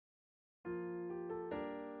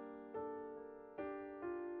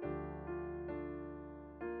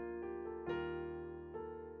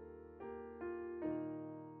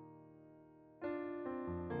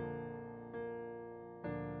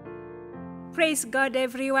Praise God,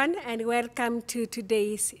 everyone, and welcome to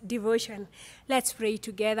today's devotion. Let's pray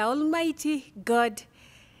together. Almighty God,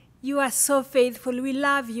 you are so faithful. We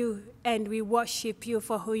love you and we worship you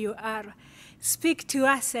for who you are. Speak to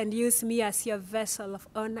us and use me as your vessel of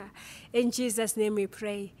honor. In Jesus' name we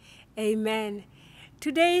pray. Amen.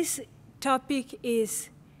 Today's topic is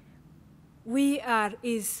we are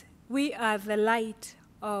the light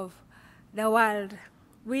of the world.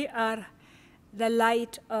 We are the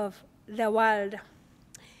light of the world.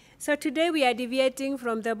 So today we are deviating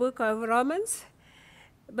from the book of Romans,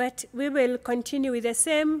 but we will continue with the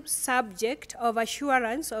same subject of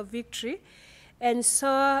assurance of victory. And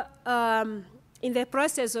so in the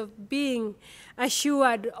process of being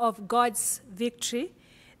assured of God's victory,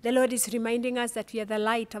 the Lord is reminding us that we are the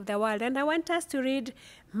light of the world. And I want us to read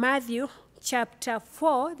Matthew chapter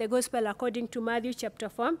 4, the Gospel according to Matthew chapter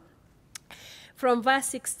 4, from verse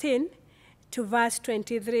 16 to verse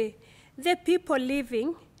 23. The people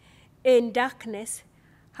living in darkness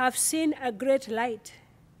have seen a great light.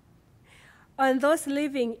 On those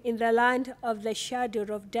living in the land of the shadow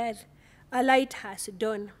of death, a light has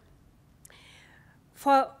dawned.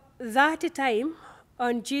 From that time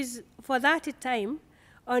on, Jesus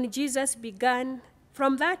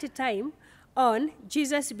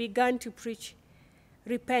began to preach,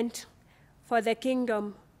 "Repent, for the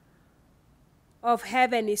kingdom of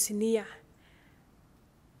heaven is near."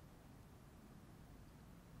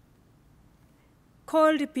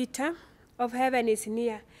 Called Peter, "of heaven is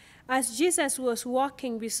near." As Jesus was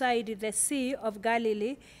walking beside the Sea of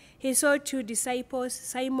Galilee, he saw two disciples,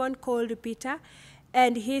 Simon called Peter,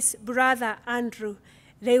 and his brother Andrew.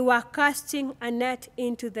 They were casting a net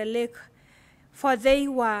into the lake, for they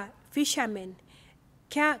were fishermen.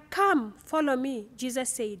 "Come, follow me," Jesus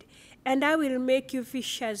said, "and I will make you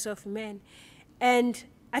fishers of men." And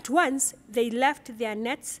at once they left their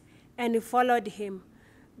nets and followed him.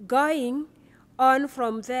 Going on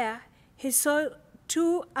from there, he saw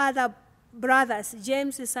two other brothers,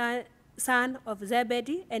 James, son of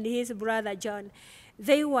Zebedee, and his brother John.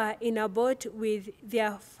 They were in a boat with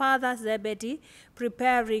their father Zebedee,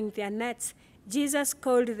 preparing their nets. Jesus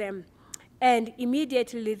called them, and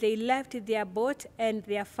immediately they left their boat and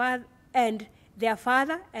their father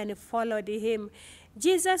and followed him.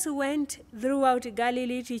 Jesus went throughout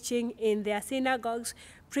Galilee, teaching in their synagogues,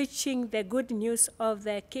 preaching the good news of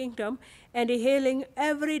the kingdom, and healing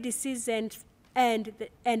every disease and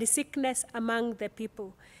sickness among the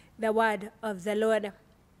people. The word of the Lord.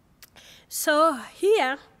 So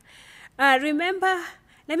here, remember,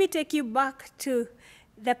 let me take you back to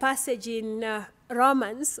the passage in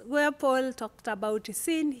Romans where Paul talked about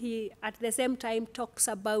sin. He, at the same time, talks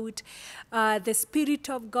about the Spirit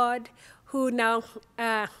of God who now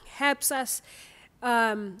helps us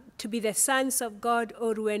to be the sons of God,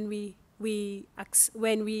 or when we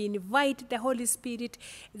invite the Holy Spirit,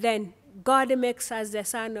 then God makes us the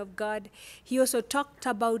Son of God. He also talked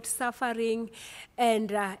about suffering,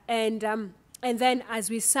 and then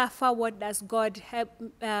as we suffer, what does God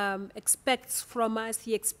expects from us?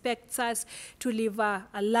 He expects us to live a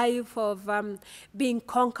life of being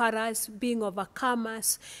conquerors, being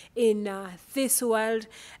overcomers in this world.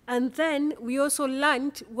 And then we also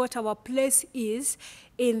learned what our place is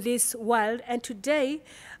in this world. And today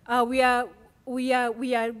the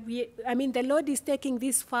Lord is taking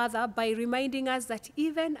this further by reminding us that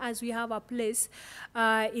even as we have a place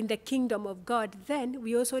in the kingdom of God, then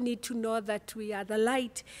we also need to know that we are the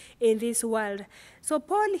light in this world. So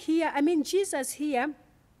Jesus here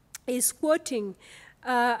is quoting,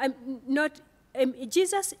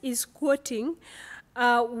 Jesus is quoting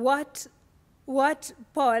what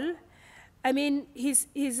Paul,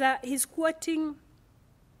 he's quoting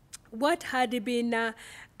what had been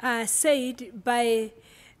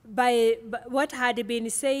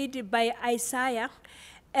said by Isaiah,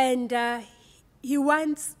 and he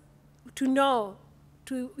wants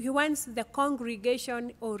the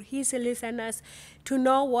congregation or his listeners to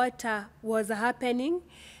know what was happening.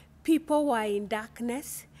 People were in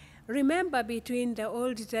darkness. Remember, between the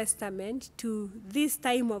Old Testament to this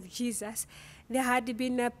time of Jesus, there had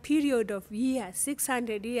been a period of years,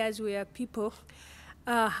 600 years, where people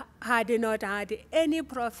had not had any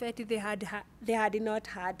prophet. They had not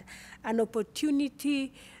had an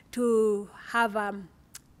opportunity to have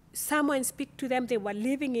someone speak to them. They were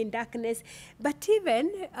living in darkness. But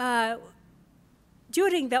even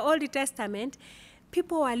during the Old Testament,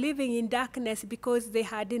 people were living in darkness because they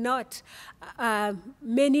had not,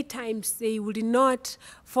 many times they would not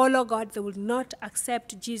follow God. They would not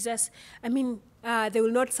accept Jesus. They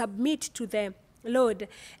will not submit to them. Lord.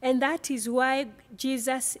 And that is why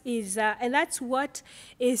Jesus is, and that's what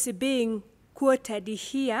is being quoted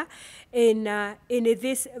here in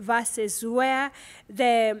these verses, where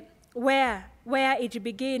it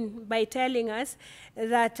begins by telling us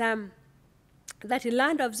that that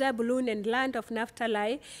land of Zebulun and land of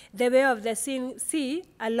Naphtali, the way of the sea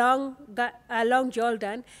along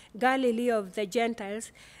Jordan, Galilee of the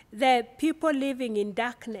Gentiles, the people living in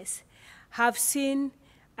darkness have seen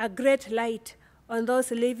a great light. On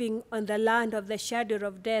those living on the land of the shadow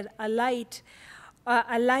of death, a light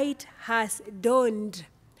has dawned.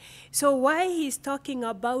 So why he's talking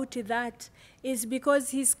about that is because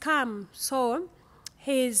he's come. So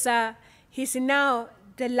he's now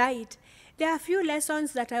the light. There are a few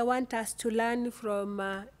lessons that I want us to learn from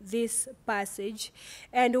this passage.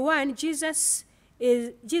 And one, Jesus's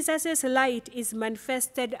light is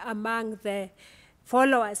manifested among the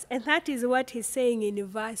followers. And that is what he's saying in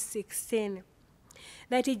verse 16.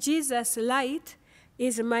 That Jesus' light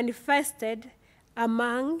is manifested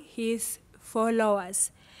among his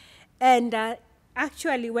followers. And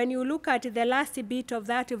actually, when you look at the last bit of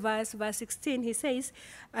that verse, verse 16, he says,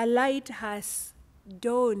 a light has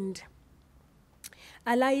dawned.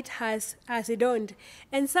 A light has dawned.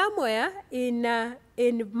 And somewhere in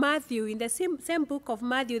Matthew, in the same book of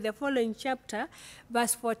Matthew, the following chapter,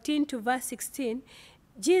 verse 14 to verse 16,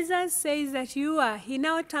 Jesus says that he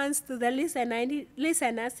now turns to the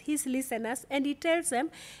his listeners, and he tells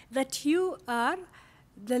them that you are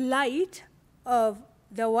the light of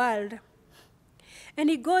the world. And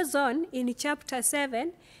he goes on in chapter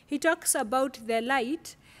 7, he talks about the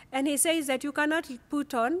light, and he says that you cannot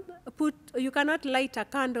light a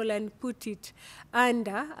candle and put it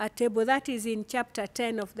under a table. That is in chapter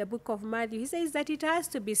 10 of the book of Matthew. He says that it has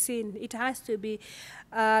to be seen, it has to be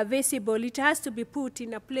visible, it has to be put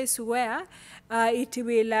in a place where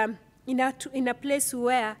in a place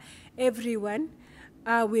where everyone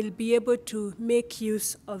will be able to make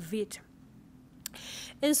use of it.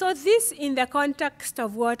 And so this, in the context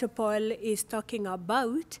of what Paul is talking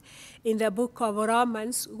about in the book of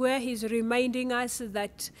Romans, where he's reminding us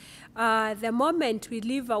that the moment we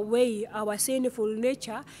leave away our sinful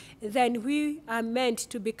nature, then we are meant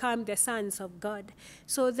to become the sons of God.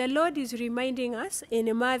 So the Lord is reminding us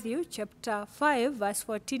in Matthew chapter 5, verse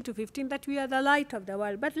 14 to 15, that we are the light of the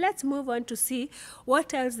world. But let's move on to see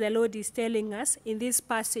what else the Lord is telling us in this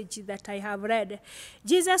passage that I have read.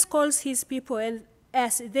 Jesus calls his people and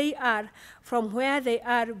as they are, from where they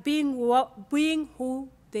are, being who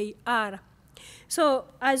they are. So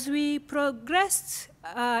as we progressed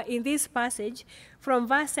in this passage, from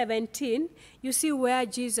verse 17, you see where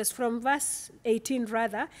Jesus, from verse 18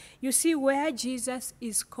 rather, you see where Jesus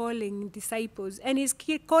is calling disciples. And he's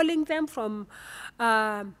calling them from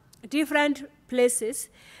different places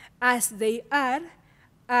as they are,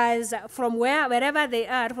 as from wherever they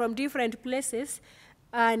are, from different places,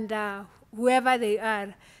 and whoever they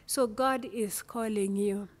are. So God is calling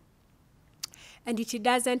you. And it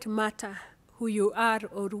doesn't matter who you are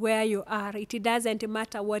or where you are. It doesn't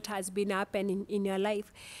matter what has been happening in your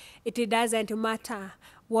life. It doesn't matter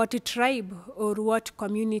what tribe or what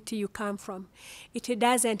community you come from. It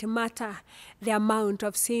doesn't matter the amount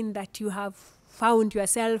of sin that you have found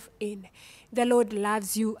yourself in. The Lord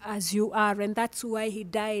loves you as you are, and that's why he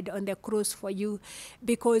died on the cross for you,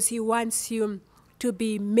 because he wants you to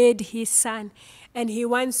be made his son, and he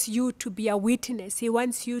wants you to be a witness. He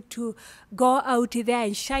wants you to go out there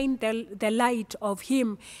and shine the light of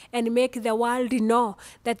him and make the world know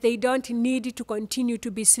that they don't need to continue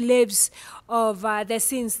to be slaves of the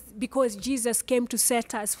sins, because Jesus came to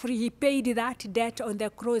set us free. He paid that debt on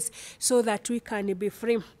the cross so that we can be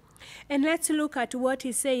free. And let's look at what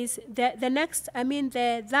he says. The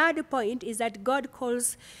third point is that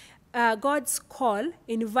God's call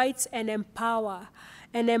invites and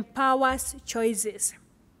empowers choices.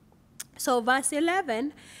 So verse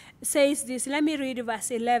 11 says this. Let me read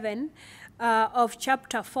verse 11 of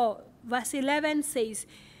chapter 4. Verse 11 says,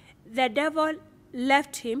 the devil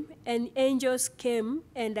left him and angels came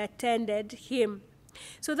and attended him.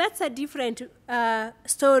 So that's a different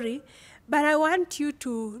story, but I want you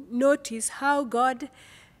to notice how God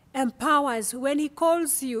empowers. When he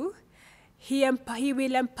calls you, He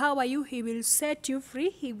will empower you, he will set you free,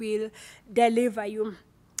 he will deliver you.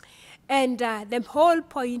 And the whole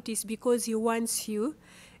point is because he wants you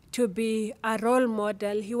to be a role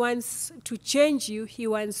model. He wants to change you. He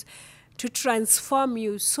wants to transform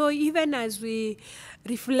you. So even as we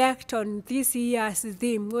reflect on this year's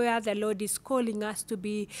theme, where the Lord is calling us to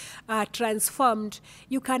be transformed,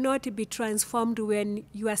 you cannot be transformed when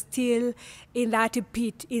you are still in that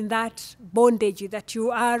pit, in that bondage that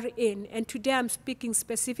you are in. And today I'm speaking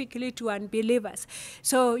specifically to unbelievers.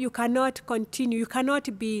 So you cannot continue, you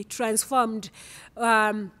cannot be transformed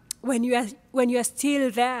when you are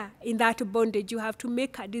still there in that bondage. You have to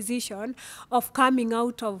make a decision of coming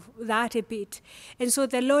out of that pit. And so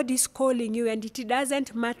the Lord is calling you, and it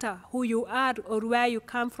doesn't matter who you are or where you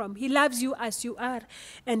come from. He loves you as you are,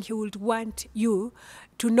 and He would want you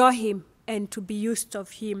to know Him and to be used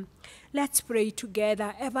of Him. Let's pray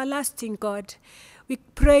together. Everlasting God, we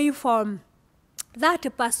pray for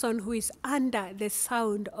that person who is under the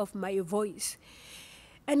sound of my voice.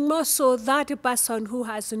 And more so, that person who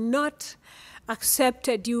has not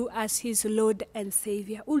accepted you as his Lord and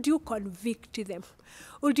Savior. Would you convict them?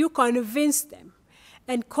 Would you convince them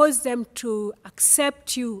and cause them to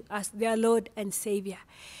accept you as their Lord and Savior?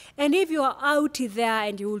 And if you are out there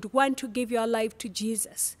and you would want to give your life to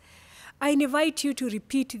Jesus, I invite you to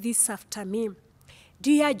repeat this after me.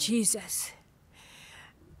 Dear Jesus,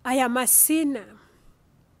 I am a sinner.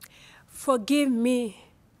 Forgive me.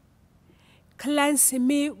 Cleanse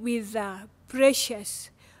me with your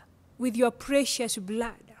precious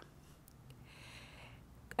blood.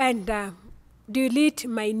 And delete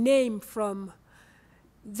my name from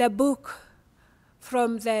the book,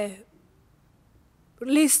 from the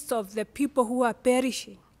list of the people who are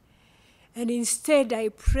perishing. And instead I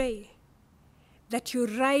pray that you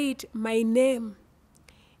write my name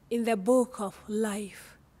in the book of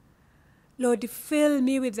life. Lord, fill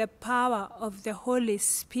me with the power of the Holy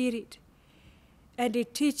Spirit, and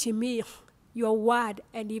teach me your word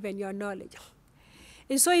and even your knowledge.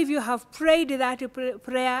 And so if you have prayed that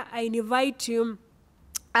prayer, I invite you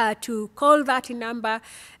to call that number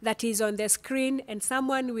that is on the screen, and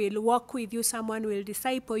someone will walk with you, someone will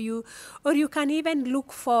disciple you, or you can even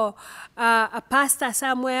look for a pastor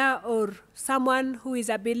somewhere or someone who is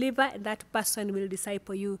a believer, and that person will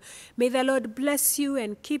disciple you. May the Lord bless you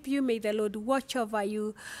and keep you. May the Lord watch over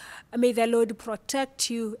you. May the Lord protect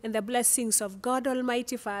you, and the blessings of God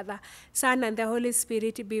Almighty Father, Son, and the Holy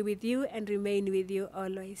Spirit be with you and remain with you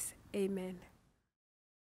always. Amen.